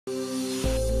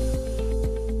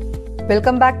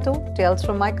Welcome back to Tales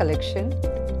from my collection.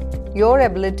 Your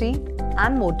ability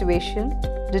and motivation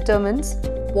determines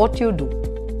what you do,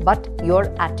 but your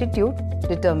attitude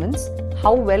determines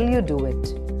how well you do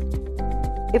it.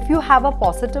 If you have a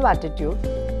positive attitude,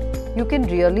 you can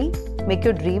really make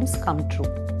your dreams come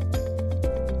true.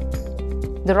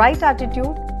 The right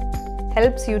attitude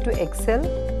helps you to excel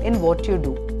in what you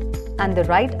do, and the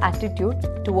right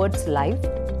attitude towards life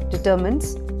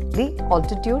determines the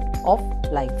altitude of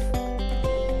life.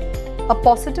 A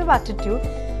positive attitude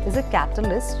is a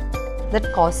catalyst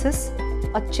that causes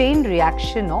a chain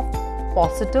reaction of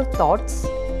positive thoughts,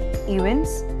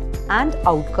 events, and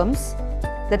outcomes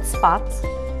that sparks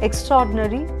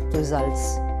extraordinary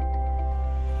results.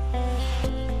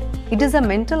 It is a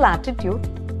mental attitude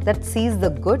that sees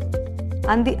the good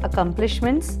and the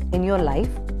accomplishments in your life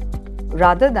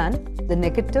rather than the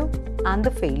negative and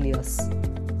the failures.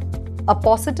 A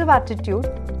positive attitude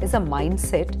is a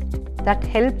mindset that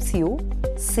helps you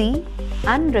see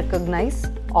and recognize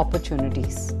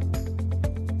opportunities.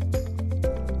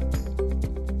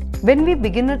 When we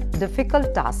begin a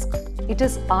difficult task, it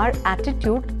is our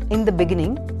attitude in the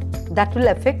beginning that will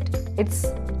affect its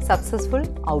successful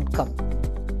outcome.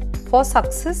 For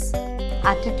success,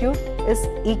 attitude is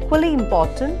equally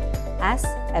important as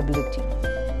ability.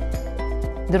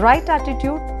 The right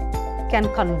attitude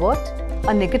can convert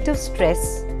a negative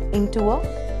stress into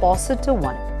a positive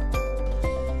one.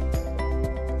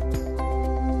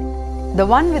 The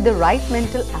one with the right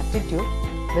mental attitude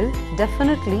will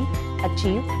definitely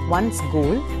achieve one's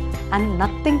goal, and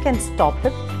nothing can stop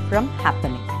it from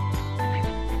happening.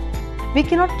 We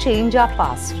cannot change our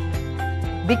past.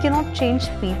 We cannot change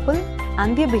people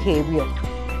and their behavior,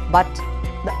 but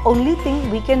the only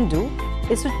thing we can do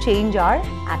is to change our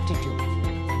attitude.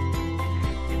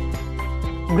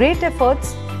 Great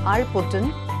efforts are put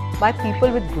in by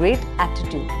people with great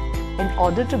attitude in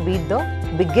order to beat the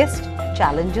biggest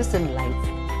challenges in life.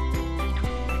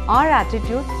 Our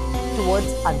attitude towards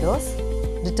others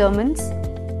determines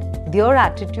their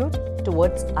attitude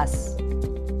towards us.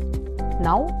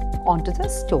 Now, on to the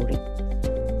story.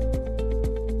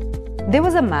 There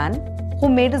was a man who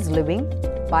made his living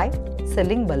by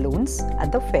selling balloons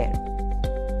at the fair.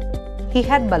 He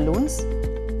had balloons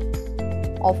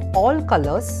of all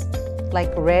colors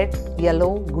like red,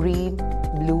 yellow, green,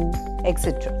 blue,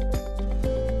 etc.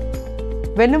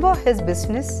 Whenever his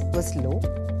business was low,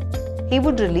 he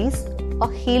would release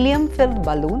a helium-filled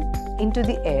balloon into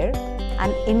the air,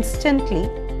 and instantly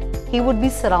he would be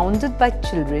surrounded by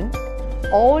children,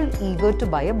 all eager to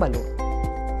buy a balloon.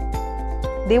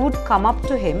 They would come up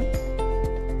to him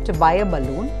to buy a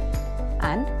balloon,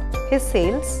 and his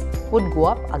sales would go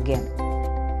up again.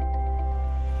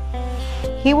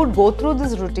 He would go through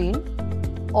this routine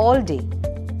all day.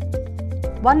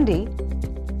 One day,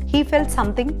 he felt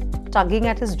something tugging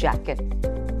at his jacket.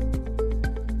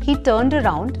 He turned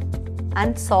around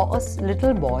and saw a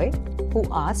little boy who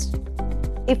asked,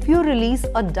 "If you release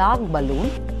a dark balloon,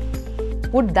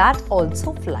 would that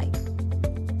also fly?"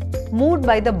 Moved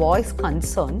by the boy's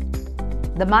concern,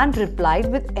 the man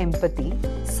replied with empathy,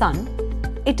 "Son,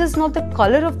 it is not the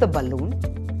color of the balloon,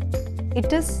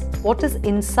 it is what is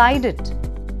inside it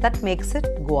that makes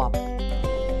it go up."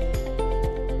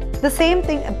 The same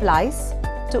thing applies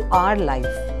to our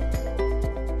life.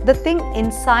 The thing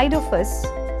inside of us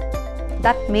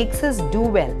that makes us do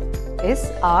well is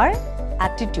our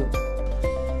attitude.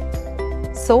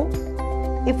 So,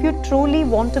 if you truly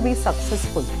want to be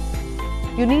successful,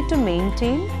 you need to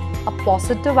maintain a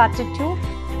positive attitude,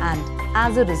 and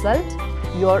as a result,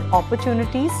 your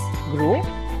opportunities grow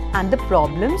and the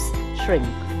problems shrink.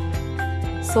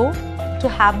 So,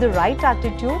 to have the right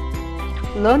attitude,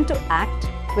 learn to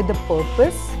act with a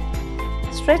purpose,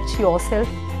 stretch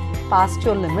yourself past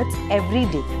your limits every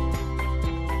day.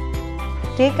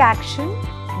 Take action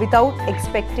without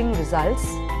expecting results,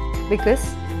 because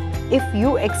if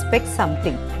you expect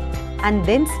something and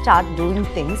then start doing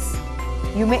things,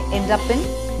 you may end up in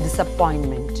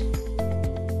disappointment.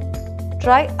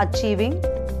 Try achieving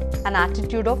an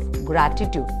attitude of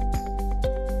gratitude.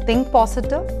 Think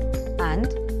positive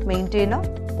and maintain a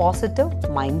positive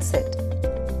mindset.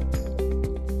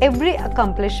 Every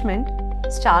accomplishment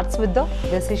starts with the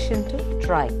decision to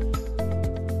try.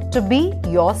 To be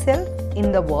yourself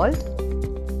in the world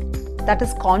that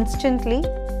is constantly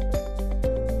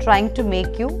trying to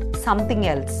make you something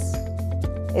else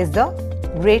is the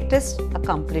greatest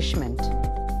accomplishment.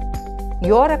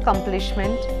 Your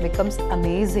accomplishment becomes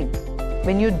amazing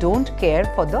when you don't care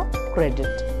for the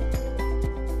credit.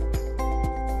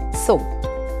 So,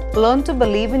 learn to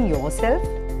believe in yourself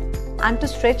and to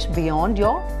stretch beyond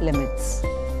your limits.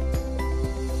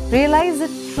 Realize the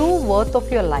true worth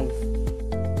of your life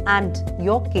and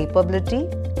your capability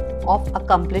of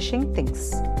accomplishing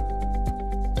things.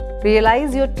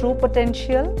 Realize your true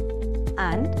potential,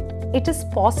 and it is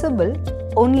possible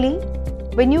only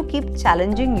when you keep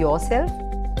challenging yourself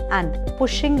and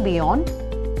pushing beyond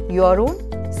your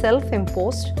own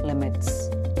self-imposed limits.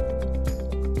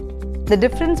 The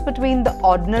difference between the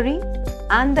ordinary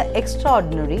and the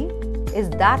extraordinary is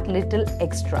that little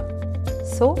extra.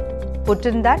 So, put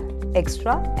in that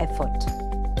extra effort.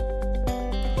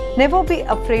 Never be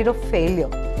afraid of failure,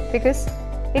 because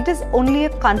it is only a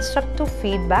constructive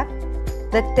feedback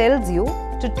that tells you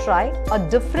to try a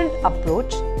different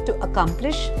approach to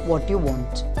accomplish what you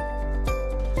want.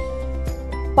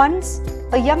 Once,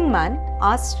 a young man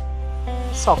asked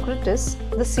Socrates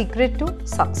the secret to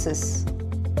success.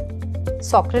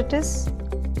 Socrates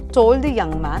told the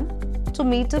young man to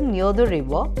meet him near the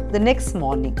river the next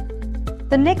morning.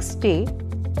 The next day,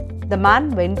 the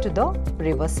man went to the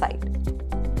riverside.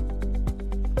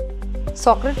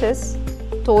 Socrates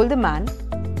told the man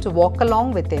to walk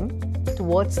along with him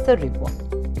towards the river.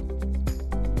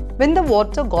 When the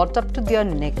water got up to their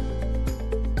neck,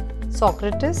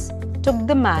 Socrates took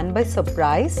the man by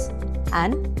surprise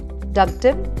and ducked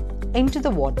him into the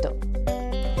water.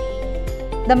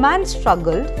 The man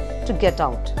struggled to get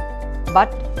out,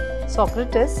 but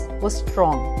Socrates was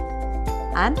strong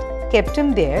and kept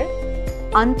him there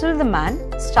until the man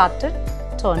started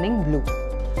turning blue.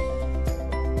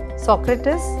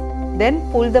 Socrates then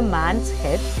pulled the man's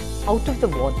head out of the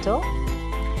water,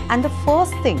 and the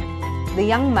first thing the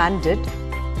young man did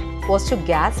was to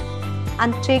gasp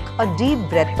and take a deep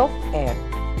breath of air.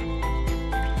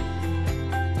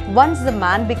 Once the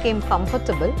man became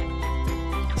comfortable,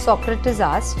 Socrates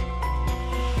asked,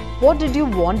 "What did you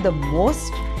want the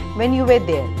most when you were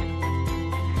there?"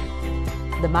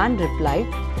 The man replied,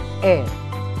 "Air."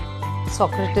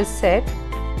 Socrates said,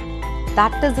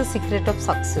 "That is the secret of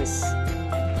success.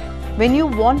 When you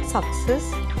want success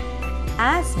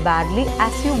as badly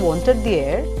as you wanted the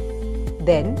air,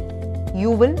 then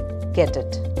you will get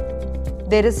it.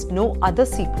 There is no other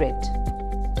secret.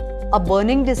 A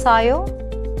burning desire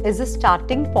is the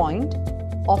starting point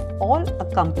of all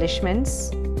accomplishments.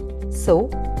 So,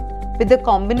 with the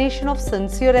combination of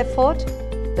sincere effort,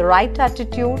 the right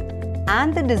attitude,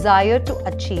 and the desire to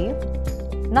achieve,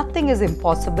 nothing is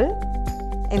impossible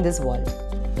in this world.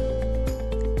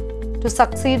 To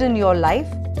succeed in your life,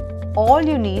 all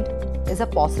you need is a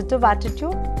positive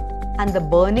attitude and the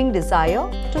burning desire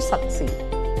to succeed.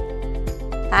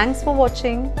 Thanks for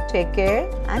watching. Take care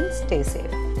and stay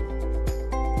safe.